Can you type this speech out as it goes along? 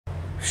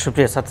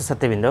সুপ্রিয়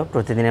ছাত্রছাত্রীবৃন্দ,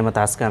 প্রতিদিনের মতো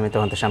আজকে আমি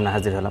তোমাদের সামনে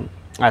হাজির হলাম।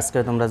 আজকে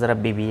তোমরা যারা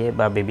বিবিএ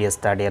বা বিবিএস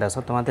থার্ড ইয়ার আছো,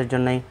 তোমাদের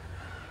জন্যই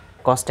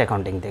কস্ট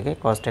অ্যাকাউন্টিং থেকে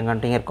কস্ট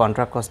অ্যাকাউন্টিংয়ের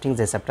কন্ট্রাক্ট কস্টিং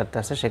যে চ্যাপ্টারটা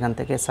আছে সেখান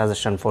থেকে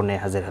সাজেশন 4 নিয়ে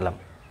হাজির হলাম।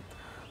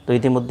 তো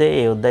ইতিমধ্যে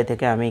এই অধ্যায়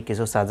থেকে আমি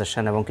কিছু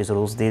সাজেশন এবং কিছু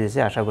রুলস দিয়ে দিয়েছি।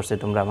 আশা করছি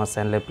তোমরা আমার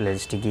চ্যানেলের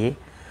প্লেলিস্টে গিয়ে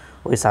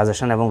ওই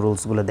সাজেশন এবং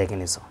রুলসগুলো দেখে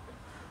নিছো।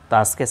 তো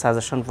আজকে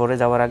সাজেশন 4-এ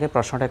যাওয়ার আগে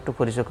প্রশ্নটা একটু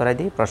পরিচয় করাই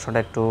দিই। প্রশ্নটা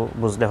একটু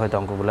বুঝলে হয়তো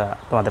অঙ্কগুলো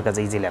তোমাদের কাছে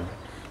ইজি লাগবে।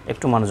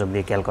 একটু মনোযোগ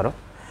দিয়ে খেয়াল করো।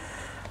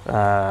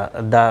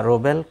 The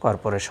Robel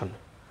Corporation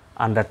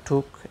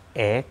undertook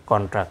a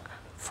contract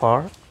for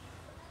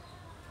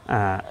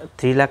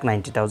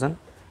 3,90,000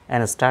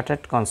 and started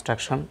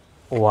construction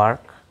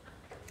work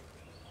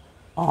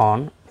on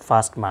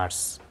 1st March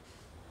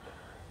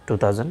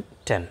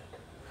 2010.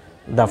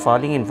 The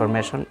following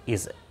information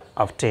is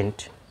obtained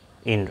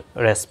in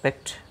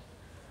respect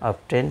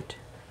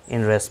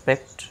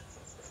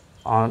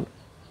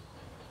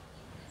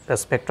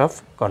of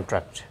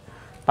contract.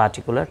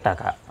 Particular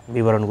টাকা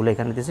বিবরণগুলো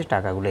এখানে দিয়েছি,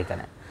 টাকাগুলো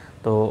এখানে।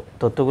 তো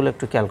তথ্যগুলো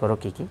একটু খেয়াল করো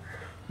কী কী।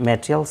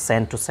 ম্যাটেরিয়াল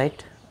সেন্ট টু সাইট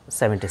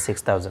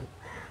 76,000,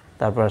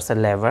 তারপর আছে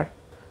লেবার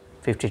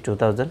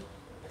 52,000,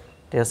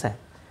 ঠিক আছে।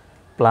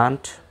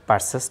 প্লান্ট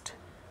পারচেসড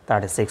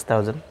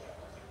 36,000,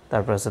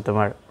 তারপর আছে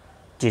তোমার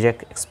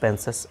ডিরেক্ট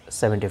এক্সপেন্সেস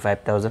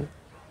 75,000,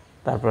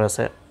 তারপর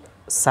আছে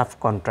সাব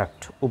কন্ট্রাক্ট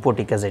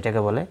উপটিকা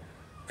যেটাকে বলে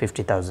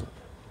 50,000।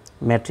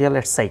 ম্যাটেরিয়াল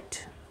এট সাইট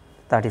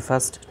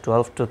 31st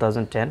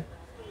 12/2010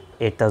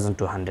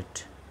 8,200।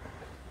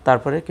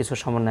 তারপরে কিছু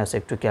সমন্বয় আছে,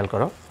 একটু খেয়াল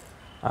করো।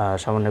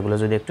 সমন্বয়গুলো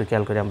যদি একটু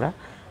খেয়াল করি আমরা,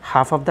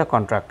 half of the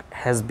contract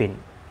has been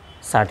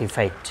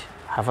certified,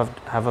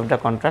 half of the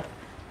contract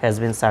has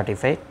been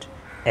certified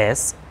as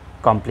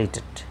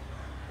completed.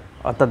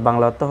 অর্থাৎ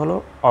বাংলা অর্থ হলো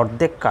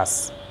অর্ধেক কাজ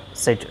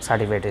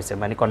সার্টিফাইড হয়েছে,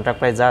 মানে কন্ট্রাক্ট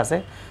প্রাইস যা আছে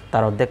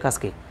তার অর্ধেক কাজ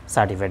কি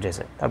সার্টিফাইড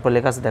হয়েছে। তারপর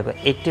লেখা আছে দেখো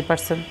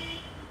 80%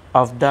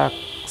 of the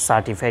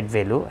certified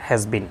value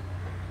has been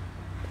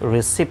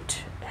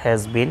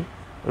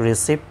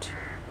receipt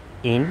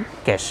in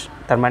cash.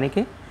 তার মানে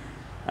কি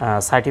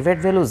সার্টিফাইড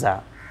ভ্যালু যা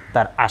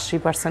তার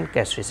 80%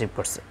 ক্যাশ রিসিভ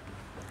করছে।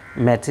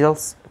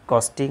 ম্যাটেরিয়ালস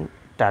কস্টিং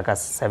টাকা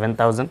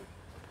 7,000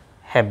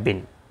 have been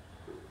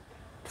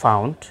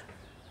found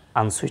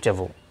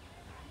unsuitable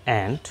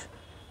and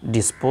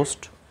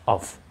disposed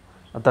of.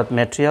 অর্থাৎ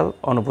ম্যাটেরিয়াল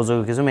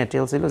অনুপযোগী কিছু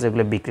ম্যাটেরিয়াল ছিল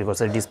যেগুলো বিক্রি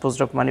করছে। ডিসপোজড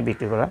অফ মানে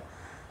বিক্রি করা,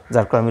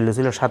 যার ক্রয় মূল্য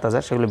ছিল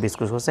 7,000, সেগুলো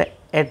বিক্রি করছে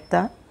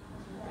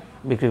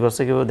বিক্রি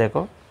করছে কীভাবে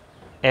দেখো,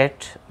 at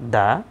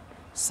the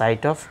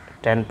site of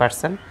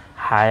 10%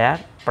 higher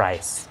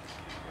price,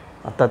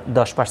 অর্থাৎ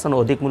 10%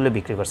 অধিক মূল্যে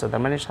বিক্রি করছে।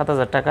 তার মানে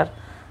 7,000 টাকার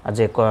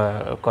যে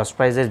কস্ট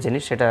প্রাইসের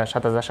জিনিস সেটা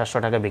 7,700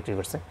 টাকা বিক্রি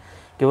করছে।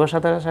 কেউ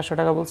 7,700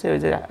 টাকা বলছে, ওই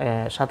যে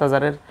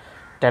 7,000-এর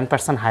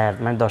 10% হায়ার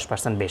মানে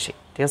 10% বেশি,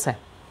 ঠিক আছে।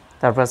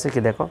 তারপর আছে কি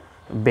দেখো,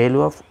 ভ্যালু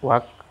অফ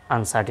ওয়ার্ক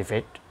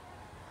আনসার্টিফাইড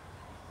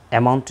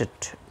অ্যামাউন্টেড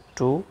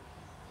টু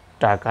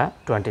টাকা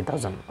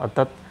 20,000।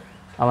 অর্থাৎ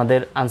আমাদের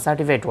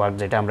আনসার্টিফাইড ওয়ার্ক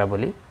যেটা আমরা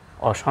বলি,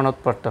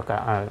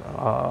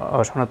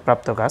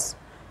 অসনদপ্রাপ্ত কাজ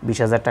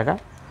 20,000 টাকা।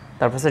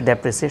 তারপর হচ্ছে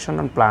depreciation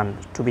on plant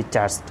two B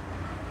charged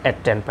at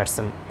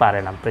 10% পার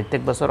অ্যানাম,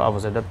 প্রত্যেক বছর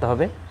অবচয় ধরতে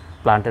হবে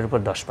প্লান্টের উপর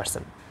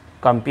 10%।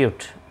 কম্পিউট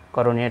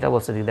করণীয় এটা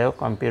বলছে দিদি দেখো,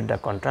 কম্পিউট দ্য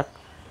কন্ট্রাক্ট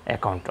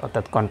অ্যাকাউন্ট,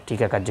 অর্থাৎ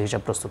টিকা কার্য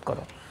হিসাব প্রস্তুত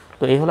করো।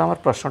 তো এই হলো আমার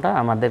প্রশ্নটা।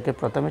 আমাদেরকে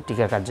প্রথমে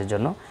টিকা কার্যের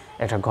জন্য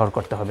একটা ঘর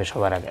করতে হবে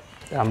সবার আগে।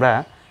 আমরা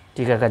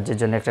টিকা কার্যের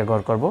জন্য একটা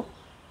ঘর করব।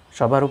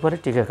 সবার উপরে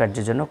টিকা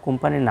কার্যের জন্য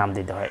কোম্পানির নাম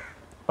দিতে হয়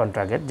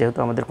কন্ট্রাক্টের। যেহেতু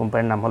আমাদের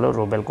কোম্পানির নাম হলো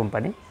রোবেল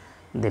কোম্পানি,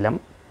 দিলাম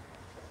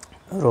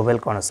রোবেল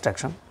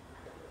কনস্ট্রাকশন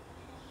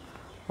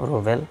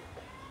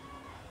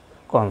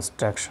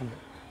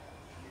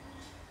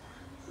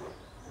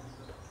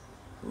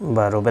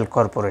বা রোবেল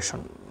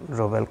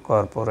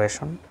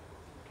কর্পোরেশন।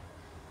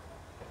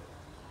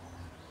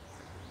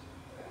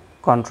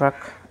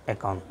 কন্ট্রাক্ট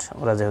অ্যাকাউন্ট,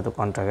 ওরা যেহেতু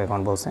কন্ট্রাক্ট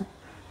অ্যাকাউন্ট বলছে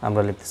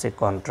আমরা লিখতেছি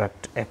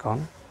কন্ট্রাক্ট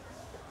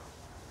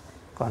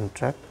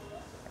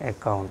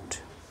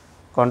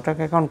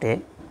অ্যাকাউন্টে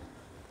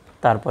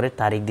তারপরে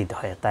তারিখ দিতে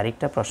হয়।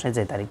 তারিখটা প্রশ্নে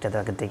যে তারিখটা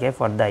তাকে থেকে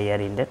for the year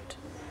ended,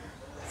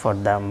 for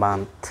the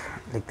month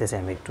লিখতেছি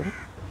আমি একটু,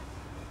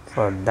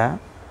 for the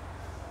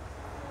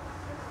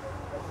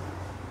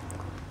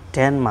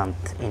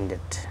 10-month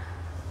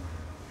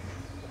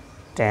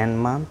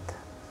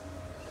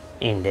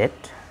ended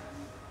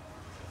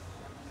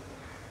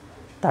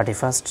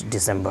 31st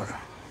December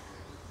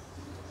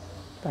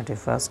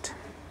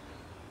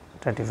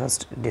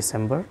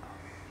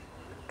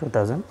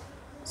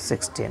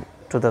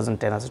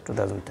 2010 আছে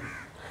 2010।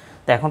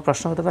 তো এখন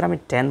প্রশ্ন হতে পারে আমি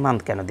 10 মান্থ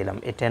কেন দিলাম।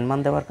 এই 10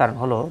 মান্থ দেওয়ার কারণ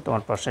হলো,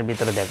 তোমার প্রশ্নের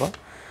ভিতরে দেখো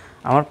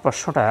আমার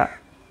প্রশ্নটা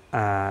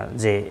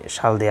যে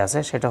সাল দিয়ে আছে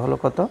সেটা হলো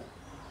কত,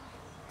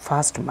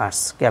 1st মার্চ।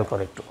 খেয়াল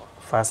করো একটু,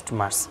 1st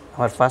মার্চ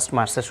আমার 1st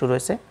মার্চে শুরু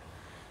হয়েছে,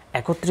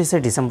 31শে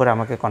ডিসেম্বরে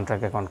আমাকে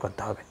কন্ট্রাক্ট অ্যাকাউন্ট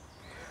করতে হবে।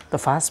 তো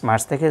 1st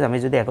মার্চ থেকে আমি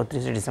যদি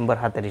 31শে ডিসেম্বর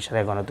হাতের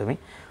ইশারায় গণো তুমি,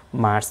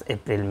 মার্চ,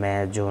 এপ্রিল, মে,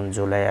 June,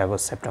 July,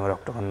 August, September,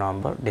 October,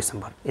 November,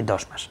 December, এই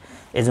 10 মাস।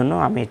 এই জন্য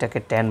আমি এটাকে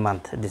 10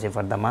 মান্থ দিছি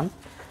for the month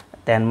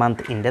 10 month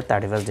ended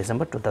 31st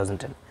December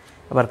 2010।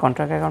 এবার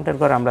কন্ট্রাক্ট অ্যাকাউন্টের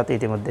পর আমরা তো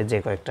ইতিমধ্যে যে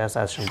কয়েকটা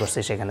সাজেশন করছি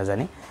সেখানে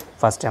জানি।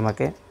 ফার্স্টে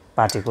আমাকে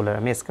পার্টিকুলার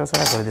আমি স্কেল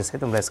ছাড়া করে দিচ্ছি,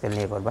 তোমরা স্কেল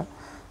নিয়ে করবা।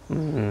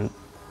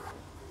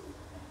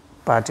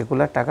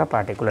 পার্টিকুলার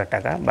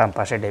টাকা বাম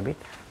পাশে ডেবিট,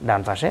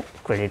 ডান পাশে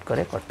ক্রেডিট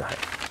করে করতে হয়।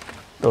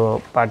 তো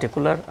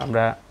পার্টিকুলার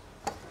আমরা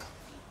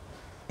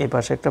এই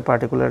পাশে একটা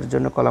পার্টিকুলারের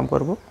জন্য কলাম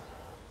করব,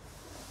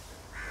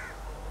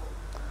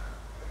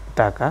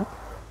 টাকা,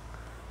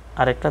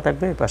 আরেকটা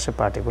থাকবে এই পাশে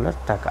পার্টিকুলার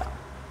টাকা,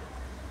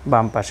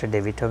 বাম পাশে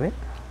ডেবিট হবে,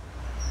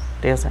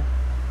 ঠিক আছে।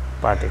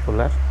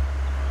 পার্টিকুলার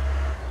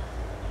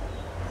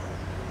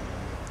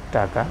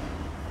টাকা,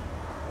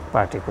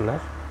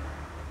 পার্টিকুলার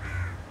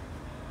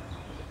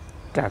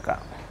টাকা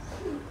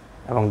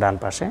এবং ডান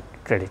পাশে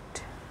ক্রেডিট।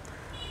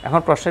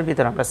 এখন প্রশ্নের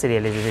ভিতরে আমরা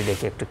সিরিয়ালি যদি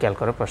দেখি একটু খেয়াল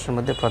করো, প্রশ্নের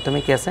মধ্যে প্রথমে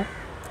কি আছে,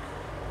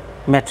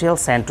 ম্যাটেরিয়াল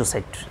সেন্ড টু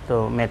সাইট। তো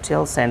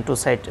ম্যাটেরিয়াল সেন্ড টু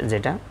সাইট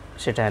যেটা,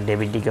 সেটা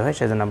ডেবিট দিকে হয়,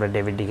 সেজন্য আমরা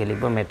ডেবিট দিকে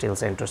লিখব material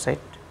send to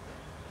site.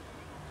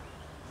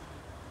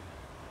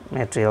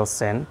 Material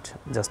send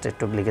just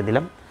একটু লিখে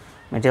দিলাম।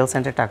 ম্যাটেরিয়াল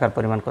সেন্টের টাকার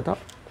পরিমাণ কত,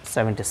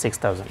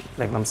 76,000,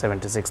 লিখলাম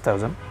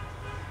 76,000,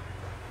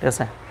 ঠিক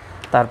আছে।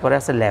 তারপরে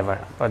আছে লেবার,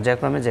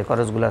 পর্যায়ক্রমে যে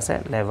খরচগুলো আছে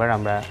লেবার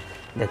আমরা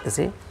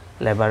দেখতেছি,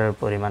 লেবারের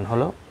পরিমাণ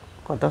হলো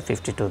কত,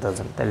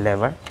 52,000, তাই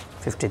লেবার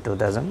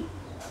 52,000।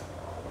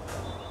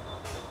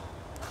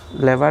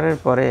 লেবারের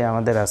পরে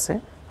আমাদের আছে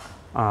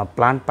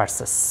প্লান্ট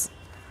পার্সেস।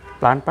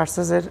 প্লান্ট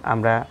পার্সেসের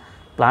আমরা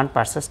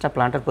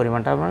প্লান্টের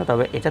পরিমাণটা আনবো,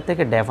 তবে এটা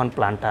থেকে ডেভ অন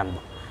প্লান্টটা আনবো।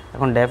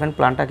 এখন ডেভ অন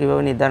প্লান্টটা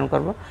কীভাবে নির্ধারণ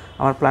করব,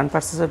 আমার প্লান্ট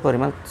পার্সেসের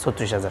পরিমাণ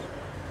 36,000।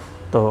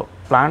 তো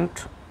প্লান্ট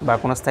বা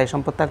কোনো স্থায়ী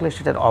সম্পদ থাকলে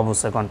সেটার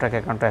অবশ্যই কন্ট্রাক্ট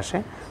অ্যাকাউন্টে আসে,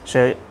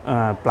 সে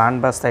প্লান্ট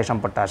বা স্থায়ী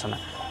সম্পদটা আসে না।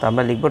 তো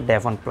আমরা লিখব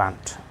Dave on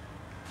plant,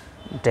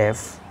 Dave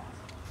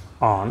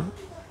on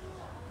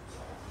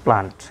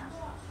plant.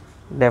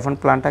 Dave on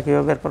প্লান্টটা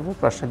কীভাবে বের করবো,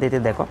 প্রশ্নের দিতে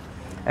দেখো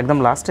একদম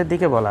লাস্টের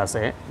দিকে বলা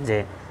আছে যে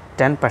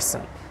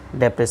 10%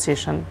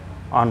 depreciation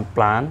on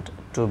plant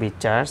two B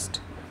charged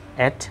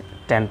at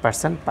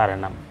 10% পার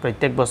অ্যানাম।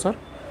 প্রত্যেক বছর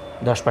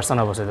 10%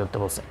 অবশ্যই ধরতে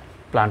বলছে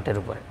প্লান্টের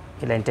উপরে।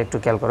 এই লাইনটা একটু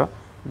খেয়াল করো,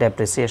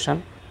 depreciation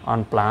on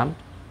plant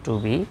two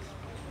B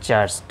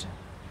charged,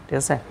 ঠিক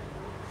আছে,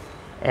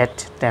 অ্যাট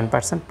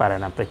 10% পার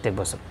অ্যানাম প্রত্যেক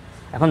বছর।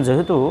 এখন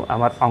যেহেতু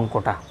আমার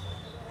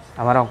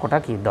অঙ্কটা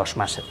কি 10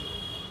 মাসের,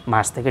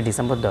 মার্চ থেকে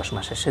ডিসেম্বর 10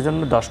 মাসের,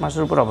 সেজন্য 10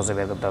 মাসের উপর অবশ্যই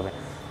বের করতে হবে।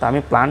 তো আমি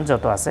প্লান্ট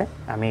যত আছে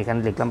আমি এখানে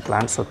লিখলাম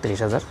প্লান্ট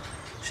 36,000,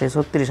 সেই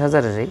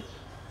 36,000-এরই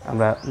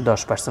আমরা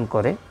 10%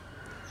 করে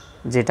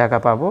যে টাকা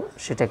পাবো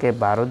সেটাকে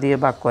 12 দিয়ে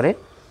ভাগ করে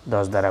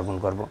 10 দ্বারা গুণ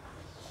করব,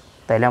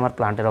 তাইলে আমার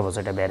প্লান্টের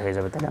অবস্থাটা বের হয়ে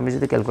যাবে। তাহলে আমি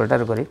যদি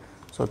ক্যালকুলেটার করি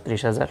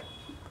 36,000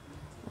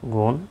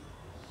 গুণ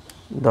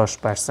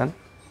 10%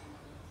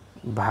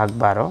 ভাগ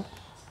 12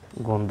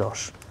 গুণ 10,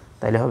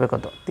 তাইলে হবে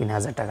কত,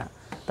 3,000 টাকা।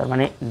 তার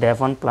মানে ডেভ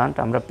অন প্লান্ট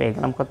আমরা পেয়ে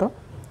গেলাম কত,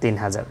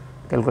 3,000।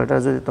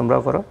 ক্যালকুলেটার যদি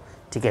তোমরাও করো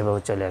ঠিক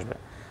এভাবে চলে আসবে।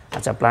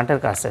 আচ্ছা, প্লান্টের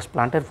কাজ শেষ।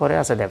 প্লান্টের পরে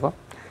আছে দেখো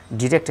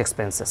ডিরেক্ট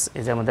এক্সপেন্সেস।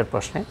 এই যে আমাদের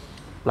প্রশ্নে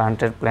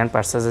প্ল্যান্ট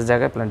পার্সেসের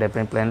জায়গায়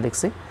প্ল্যান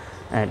লিখছি।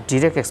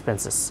 ডিরেক্ট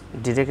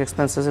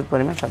এক্সপেন্সেসের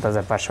পরিমাণ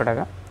 7,500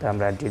 টাকা। তো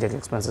আমরা ডিরেক্ট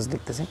এক্সপেন্সেস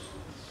লিখতেছি,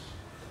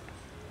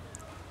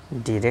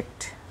 ডিরেক্ট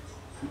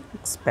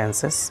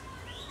এক্সপেন্সেস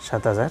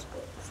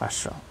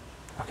 7,500।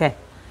 ওকে,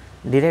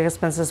 ডিরেক্ট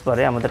এক্সপেন্সেস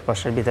পরে আমাদের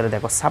প্রশ্নের ভিতরে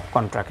দেখো সাব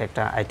কন্ট্রাক্ট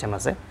একটা আইটেম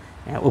আছে,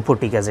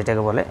 উপটিকা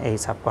যেটাকে বলে। এই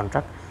সাব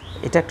কন্ট্রাক্ট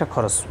এটা একটা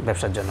খরচ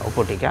ব্যবসার জন্য।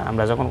 উপটিকা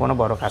আমরা যখন কোনো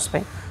বড় কাজ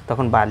পাই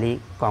তখন বালি,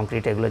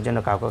 কংক্রিট এগুলোর জন্য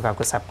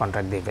কাউকে সাব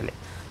কন্ট্রাক্ট দিয়ে ফেলে,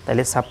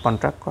 তাহলে সাব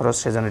কন্ট্রাক্ট খরচ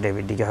সেজন্য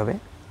ডেবিট দিকে হবে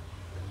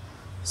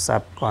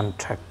সাব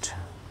কন্ট্রাক্ট,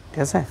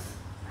 ঠিক আছে।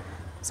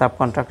 সাব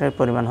কন্ট্রাক্টের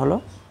পরিমাণ হলো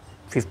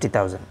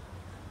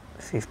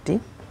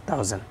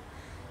 50,000।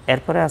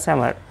 এরপরে আছে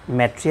আমার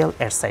ম্যাটেরিয়াল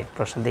এট সাইট।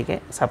 প্রশ্নের দিকে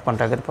সাব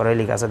কন্ট্রাক্টের পরে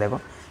লেখা আছে দেখো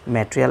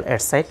ম্যাটেরিয়াল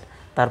এট সাইট,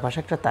 তার পাশে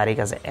একটা তারিখ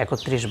আছে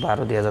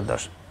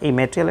 31/12/2010। এই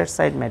ম্যাটেরিয়াল এট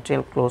সাইট,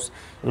 ম্যাটেরিয়াল ক্লোজ,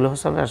 এগুলো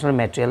হচ্ছে আসলে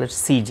ম্যাটেরিয়ালের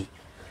সিডি।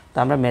 তো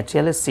আমরা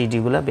ম্যাটেরিয়ালের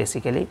সিডিগুলো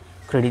বেসিক্যালি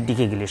ক্রেডিট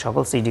দিকে গেলি,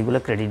 সকল সিডিগুলো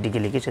ক্রেডিট দিকে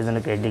লিখি, সেজন্য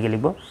ক্রেডিট দিকে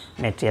লিখব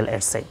ম্যাটেরিয়াল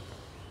এট সাইট।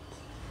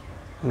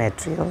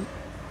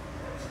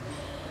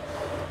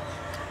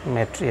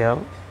 ম্যাটেরিয়াল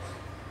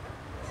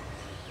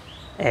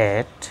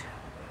এট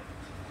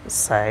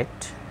সাইট,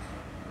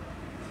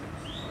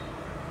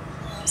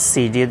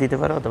 সিডিও দিতে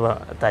পারো অথবা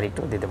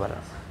তারিখটাও দিতে পারো।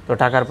 তো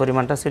টাকার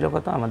পরিমাণটা ছিল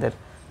কত, আমাদের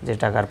যে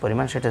টাকার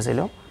পরিমাণ সেটা ছিল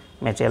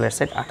ম্যাটেরিয়াল এট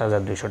সাইট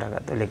 8,200 টাকা।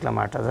 তো লিখলাম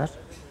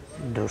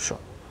 8,200,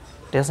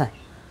 ঠিক আছে।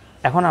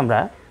 এখন আমরা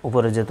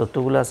উপরে যে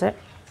তথ্যগুলো আছে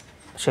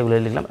সেগুলো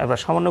লিখলাম। এবার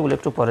সামান্যগুলো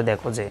একটু পরে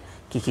দেখো যে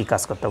কী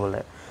কাজ করতে বলে।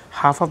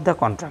 Half of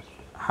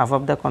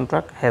the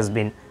contract has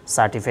been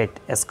certified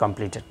as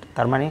completed.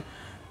 তার মানে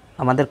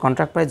আমাদের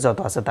কন্ট্রাক্ট প্রাইস যত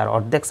আছে তার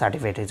অর্ধেক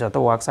সার্টিফাইড হয়ে, যত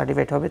ওয়ার্ক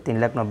সার্টিফাইড হবে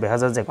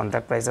 3,90,000 যে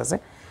কন্ট্রাক্ট প্রাইস আছে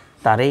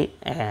তারই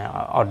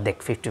অর্ধেক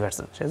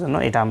 50%। সেজন্য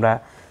এটা আমরা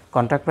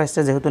কন্ট্রাক্ট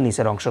প্রাইসটা যেহেতু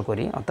নিচের অংশ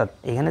করি, অর্থাৎ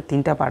এখানে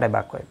 3টা পার্টে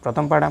ভাগ করে।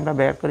 প্রথম পার্ট আমরা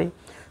বের করি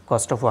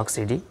কস্ট অফ ওয়ার্ক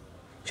সিডি,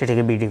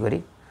 সেটাকে বিডি করি,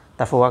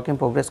 তারপর ওয়ার্ক ইন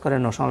প্রোগ্রেস করে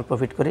নোশনাল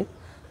প্রফিট করি,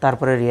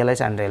 তারপরে রিয়েলাইজ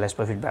আনরিয়েলাইজ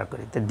প্রফিট বের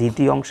করি। তো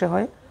দ্বিতীয় অংশে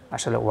হয়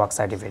আসলে ওয়ার্ক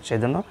সার্টিফাইড, সেই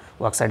জন্য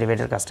ওয়ার্ক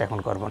সার্টিফাইডের কাজটা এখন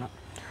করবো না।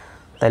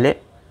 তাহলে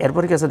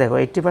এরপরে কি আছে দেখো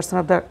 80%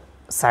 of the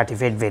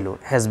certified value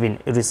has been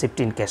received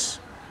in cash.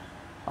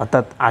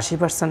 অর্থাৎ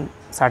 80%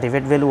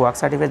 সার্টিফিকেট ভ্যালু ওয়ার্ক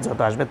সার্টিফিকেট যত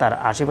আসবে তার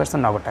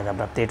 80% নগদ টাকা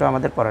প্রাপ্তি, এটাও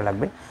আমাদের পরে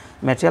লাগবে।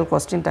 ম্যাটেরিয়াল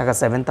কস্টিং টাকা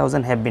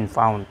 7000 হ্যাভ বিন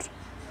ফাউন্ড,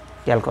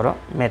 খেয়াল করো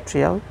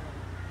ম্যাটেরিয়াল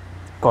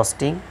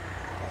কস্টিং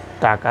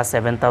টাকা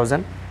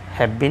 7000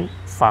 হ্যাভ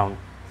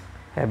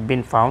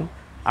বিন ফাউন্ড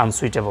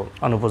আনসুইটেবল,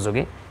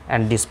 অনুপযোগী।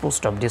 অ্যান্ড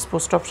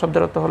ডিসপোজড অফ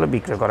শব্দের অর্থ হলো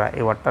বিক্রয় করা,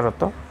 এই ওয়ার্ডটার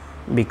অর্থ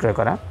বিক্রয়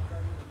করা।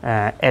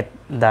 At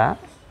the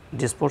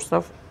disposed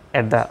of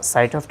at the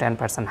site of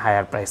 10%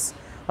 higher price,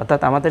 অর্থাৎ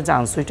আমাদের যে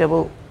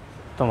আনসুইটেবল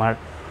তোমার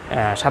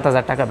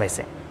 7000 টাকা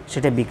পাইছে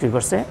সেটা বিক্রি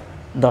করছে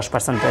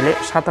 10%, তাহলে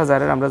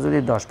 7000-এর আমরা যদি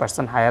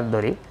 10% হায়ার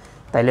ধরি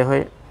তাইলে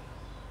হয়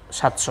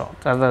 700,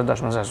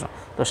 7,000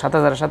 তো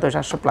 7000-এর সাথে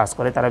 700 প্লাস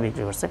করে তারা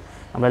বিক্রি করছে।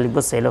 আমরা লিখব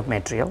সেল অফ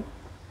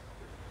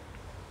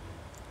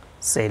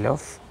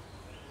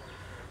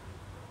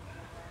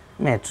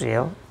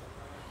ম্যাটেরিয়াল,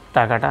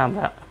 টাকাটা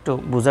আমরা একটু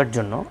বোঝার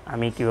জন্য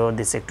আমি কীভাবে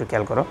দিচ্ছি একটু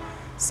খেয়াল করো।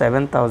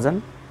 7000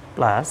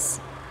 প্লাস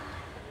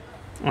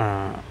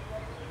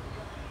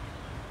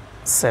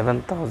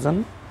 7000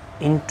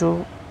 ইন্টু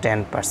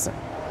 10%,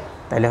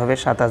 তাহলে হবে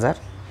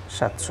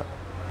 7700,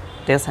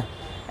 ঠিক আছে।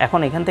 এখন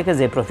এখান থেকে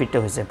যে প্রফিটটা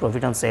হয়েছে,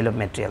 profit on sell of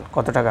material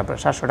কত টাকা,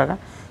 700 টাকা,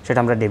 সেটা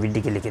আমরা ডেবিট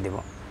দিকে লিখে দেব।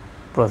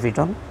 Profit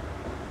on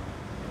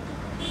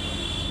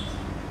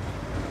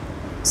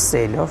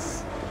sell of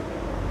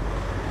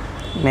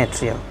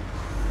material,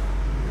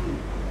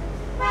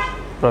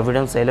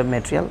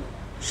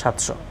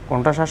 700,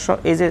 কোনটা 700,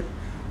 এই যে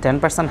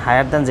 10%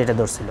 হায়ার দেন যেটা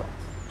ধরছিল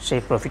সেই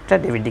প্রফিটটা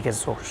ডেবিট দিকে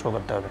শো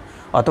করতে হবে।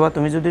 অথবা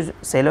তুমি যদি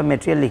সেল অফ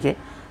ম্যাটেরিয়াল লিখে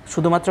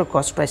শুধুমাত্র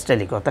কস্ট প্রাইসটা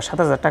লিখো, অর্থাৎ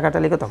 7000 টাকাটা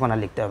লিখো, তখন আর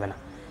লিখতে হবে না।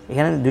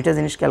 এখানে দুইটা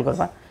জিনিস খেয়াল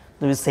করবা,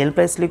 তুমি সেল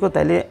প্রাইস লিখো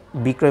তাহলে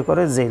বিক্রয়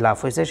করে যে লাভ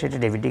হয়েছে সেটা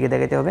ডেবিট দিকে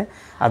দেখাতে হবে,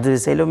 আর যদি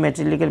সেল অফ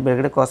ম্যাটেরিয়াল লিখে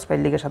ব্র্যাকেটে কস্ট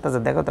প্রাইস লিখে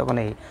 7000 দেখো, তখন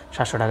এই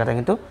 700 টাকাটা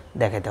কিন্তু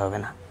দেখাতে হবে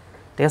না,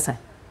 ঠিক আছে।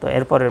 তো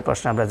এরপরের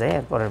প্রশ্ন আমরা যাই,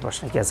 এরপরের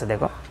প্রশ্ন কী আছে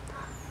দেখো।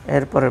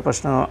 এরপরের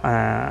প্রশ্ন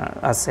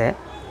আছে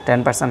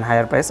 10%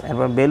 হায়ার প্রাইস,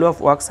 এরপর value of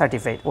work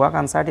certified, work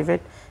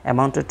আনসার্টিফাইড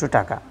অ্যামাউন্টেড two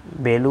টাকা,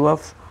 ভ্যালু অফ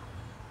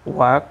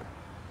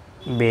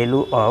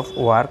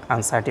ওয়ার্ক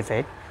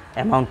আনসার্টিফাইড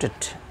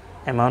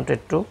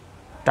অ্যামাউন্টেড টু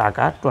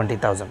টাকা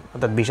 20,000,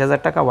 অর্থাৎ 20,000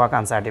 টাকা ওয়ার্ক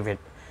আনসার্টিফাইড,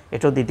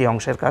 এটাও দ্বিতীয়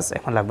অংশের কাজ,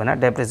 এখন লাগবে না।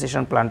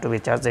 Depreciation plan two B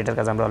charge, যেটার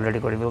কাজ আমরা অলরেডি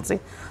করে ফেলছি।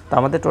 তো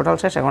আমাদের টোটাল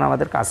শেষ, এখন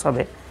আমাদের কাজ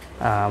হবে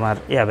আমার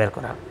বের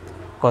করা,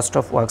 কস্ট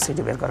অফ ওয়ার্ক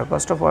সিডি বের করা।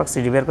 কস্ট অফ ওয়ার্ক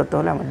সিডি বের করতে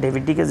হলে আমার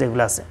ডেবিট দিকে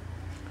যেগুলো আছে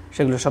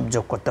সেগুলো সব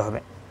যোগ করতে হবে।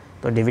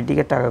 তো ডেবিট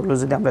দিকের টাকাগুলো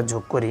যদি আমরা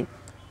যোগ করি,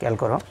 খেয়াল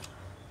করো,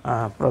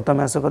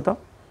 প্রথমে আছে কত,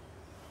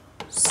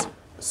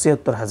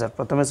 ৭৬,০০০,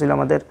 প্রথমে ছিল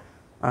আমাদের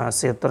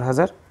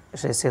 ৭৬,০০০,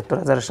 সেই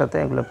 ৭৬,০০০-এর সাথে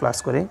এগুলো প্লাস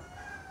করি,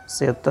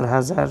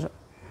 ৭৬,০০০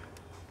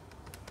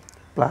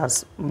 plus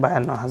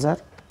 ৫২,০০০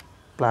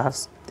 plus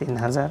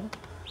 ৩,০০০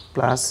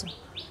 plus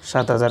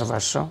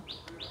 ৭,৫০০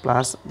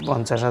 plus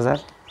 ৫০,০০০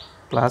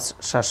 plus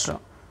 ৭০০,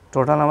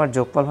 total আমার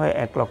যোগফল হয়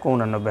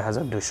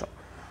 ১,৮৯,২০০।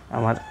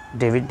 আমার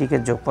ডেবিট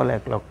দিকের যোগফল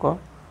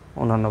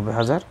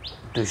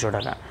 ১,৮৯,২০০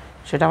 টাকা।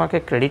 সেটা আমাকে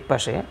ক্রেডিট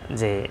পাশে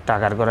যে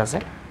টাকার ঘর আছে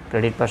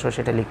ক্রেডিট পাশেও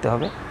সেটা লিখতে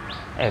হবে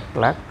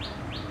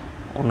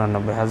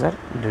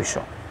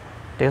 ১,৮৯,২০০,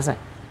 ঠিক আছে।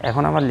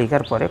 এখন আমার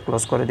লিখার পরে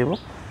ক্লোজ করে দেব।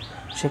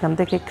 সেখান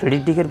থেকে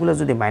ক্রেডিট দিকেরগুলো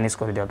যদি মাইনাস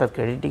করে দিই, অর্থাৎ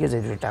ক্রেডিট দিকে যে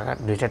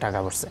দুইটা টাকা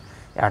পড়ছে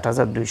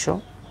 ৮,২০০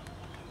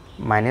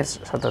 মাইনাস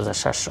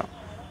 ৭,৭০০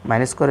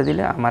 মাইনাস করে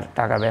দিলে আমার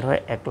টাকা বের হয়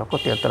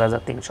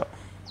 ১,৭৩,৩০০।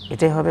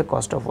 এটাই হবে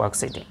cost of work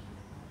CD,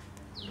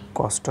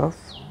 cost of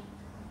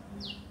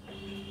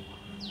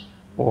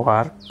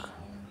work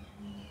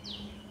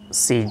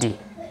CD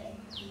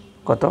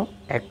কত,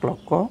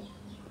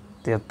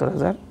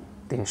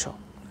 ১,৭৩,৩০০।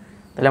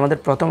 তাহলে আমাদের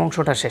প্রথম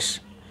অংশটা শেষ,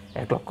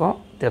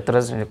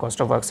 ১,৭৩,৩০০ কস্ট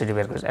অফ ওয়ার্ক সিডি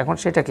বের করেছে। এখন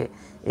সেটাকে,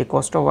 এই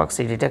কস্ট অফ ওয়ার্ক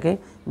সিডিটাকে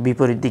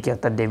বিপরীত দিকে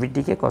অর্থাৎ ডেবিট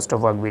দিকে কস্ট অফ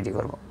ওয়ার্ক বিডি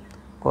করব।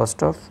 কস্ট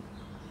অফ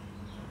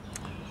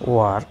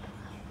ওয়ার্ক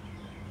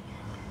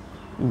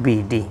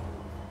বিডি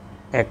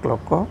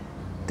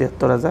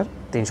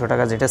 ১,৭৩,৩০০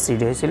 টাকা যেটা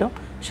সিডি হয়েছিল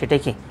সেটাই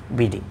কি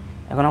বিডি।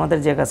 এখন আমাদের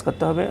যে কাজ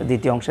করতে হবে,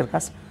 দ্বিতীয় অংশের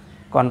কাজ,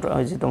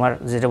 ওই যে তোমার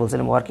যেটা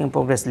বলছিলাম ওয়ার্কিং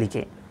প্রোগ্রেস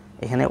লিখে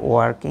এখানে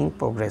ওয়ার্কিং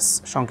প্রোগ্রেস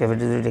সংক্ষেপে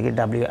যদি লিখি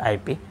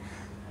WIP,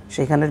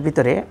 সেখানের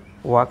ভিতরে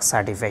ওয়ার্ক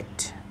সার্টিফাইড,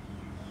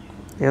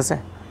 ঠিক আছে,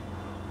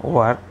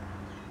 ওয়ার্ক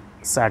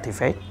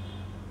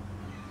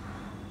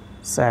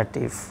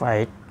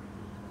সার্টিফাইড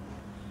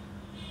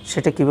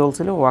সেটা কী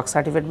বলছিল, ওয়ার্ক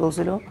সার্টিফাইড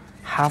বলছিল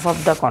হাফ অফ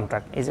দ্য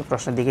কন্ট্রাক্ট, এই যে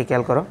প্রশ্নের দিকে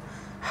খেয়াল করো,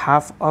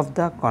 half of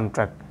the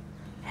contract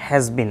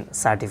has been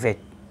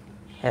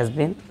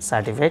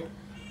certified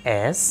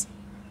as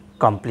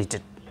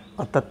completed,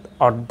 অর্থাৎ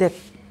অর্ধেক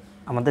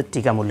আমাদের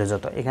টিকা মূল্য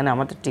যত, এখানে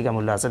আমাদের টিকা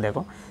মূল্য আছে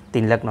দেখো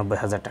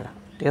 3,90,000 টাকা,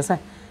 ঠিক আছে।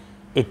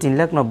 এই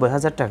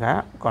 3,90,000 টাকা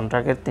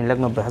কন্ট্রাক্টের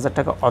 3,90,000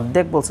 টাকা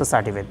অর্ধেক বলছে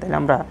সার্টিফাইড, তাহলে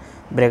আমরা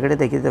ব্র্যাকেটে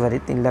দেখে দিতে পারি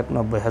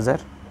 3,90,000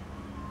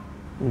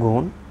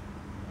 গুণ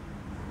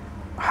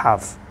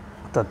হাফ,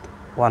 অর্থাৎ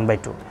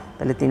 1/2,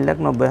 তাহলে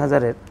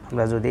 3,90,000-এর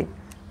আমরা যদি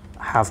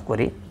হাফ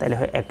করি তাহলে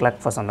হয়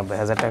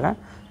 1,95,000 টাকা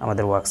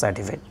আমাদের ওয়ার্ক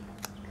সার্টিফাইড।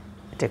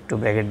 এটা একটু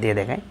ব্র্যাকেট দিয়ে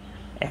দেখায়,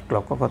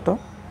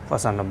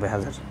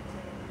 1,95,000,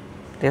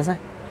 ঠিক আছে।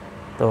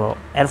 তো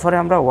এরপরে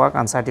আমরা ওয়ার্ক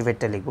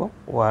আনসার্টিফাইডটা লিখব,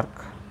 ওয়ার্ক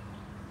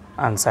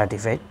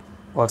আনসার্টিফাইড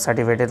ওয়ার্ক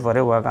সার্টিফাইডের পরে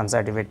ওয়ার্ক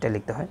আনসার্টিফাইডটা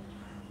লিখতে হয়।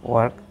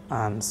 ওয়ার্ক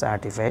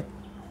আনসার্টিফাইড,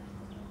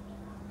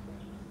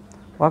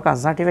 ওয়ার্ক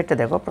আনসার্টিফাইডটা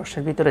দেখো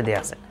প্রশ্নের ভিতরে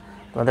দেওয়া আছে,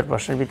 তোমাদের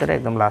প্রশ্নের ভিতরে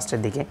একদম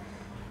লাস্টের দিকে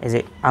এই যে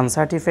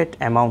আনসার্টিফাইড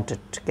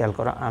অ্যামাউন্টেড, খেয়াল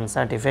করো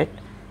আনসার্টিফাইড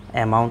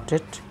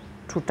অ্যামাউন্টেড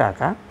টু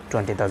টাকা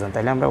 20,000,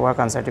 তাহলে আমরা ওয়ার্ক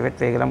আনসার্টিফাইড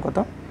পেয়ে গেলাম কত,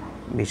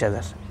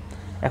 20,000।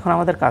 এখন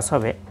আমাদের কাজ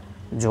হবে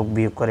যোগ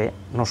বিয়োগ করে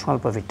নোশনাল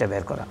প্রফিটটা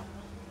বের করা।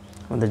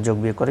 আমাদের যোগ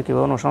বিয়োগ করে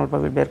কীভাবে নোশনাল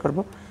প্রফিট বের করব,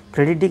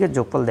 ক্রেডিট দিকের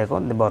যোগফল দেখো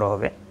বড়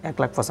হবে,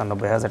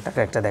 1,95,000 টাকা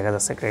একটা দেখা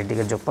যাচ্ছে ক্রেডিট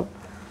দিকের যোগফল।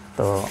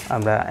 তো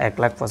আমরা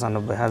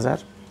 1,95,000